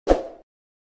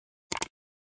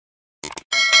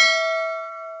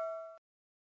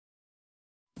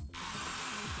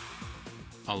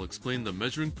I'll explain the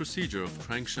measuring procedure of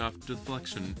crankshaft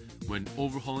deflection when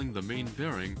overhauling the main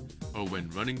bearing or when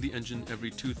running the engine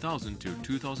every 2,000 to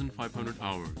 2,500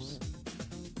 hours.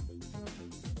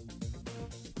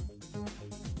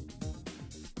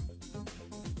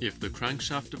 If the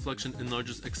crankshaft deflection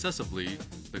enlarges excessively,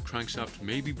 the crankshaft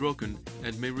may be broken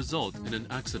and may result in an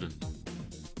accident.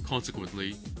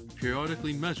 Consequently,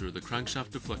 periodically measure the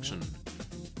crankshaft deflection.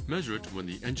 Measure it when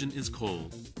the engine is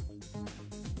cold.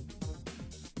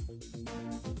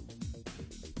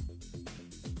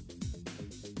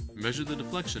 Measure the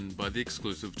deflection by the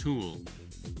exclusive tool.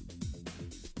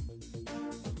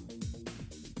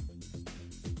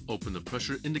 Open the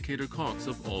pressure indicator cocks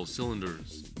of all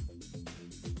cylinders.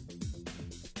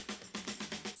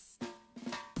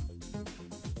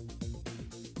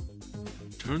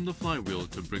 Turn the flywheel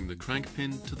to bring the crank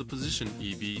pin to the position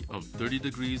EB of 30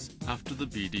 degrees after the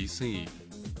BDC.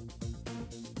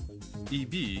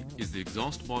 EB is the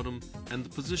exhaust bottom and the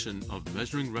position of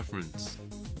measuring reference.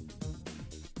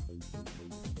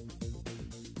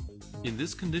 In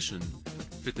this condition,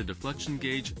 fit the deflection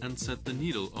gauge and set the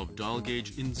needle of dial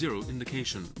gauge in 0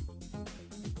 indication.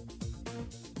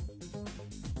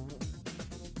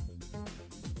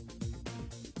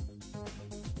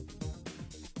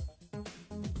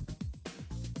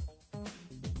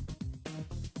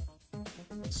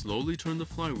 Slowly turn the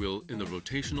flywheel in the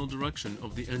rotational direction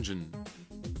of the engine.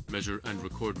 Measure and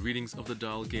record readings of the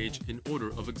dial gauge in order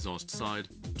of exhaust side,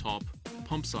 top,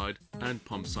 pump side, and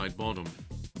pump side bottom.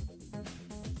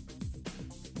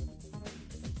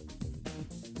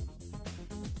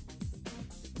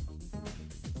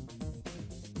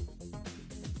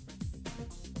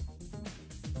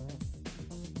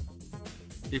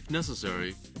 If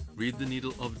necessary, read the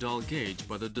needle of dial gauge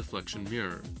by the deflection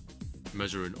mirror.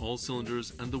 Measure in all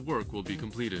cylinders and the work will be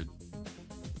completed.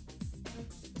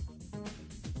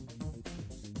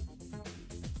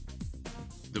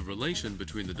 The relation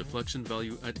between the deflection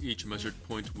value at each measured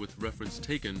point with reference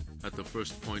taken at the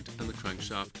first point and the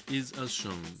crankshaft is as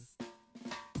shown.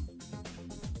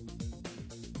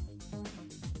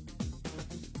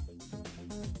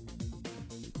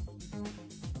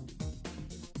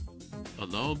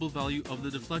 Allowable value of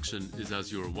the deflection is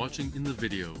as you are watching in the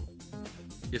video.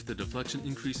 If the deflection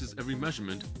increases every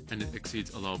measurement and it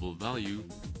exceeds allowable value,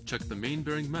 check the main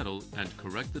bearing metal and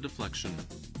correct the deflection.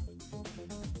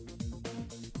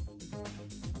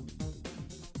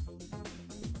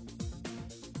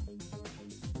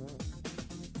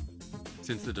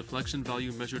 Since the deflection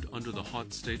value measured under the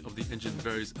hot state of the engine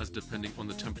varies as depending on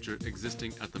the temperature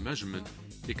existing at the measurement,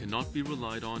 it cannot be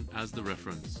relied on as the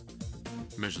reference.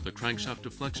 Measure the crankshaft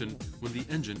deflection when the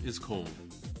engine is cold.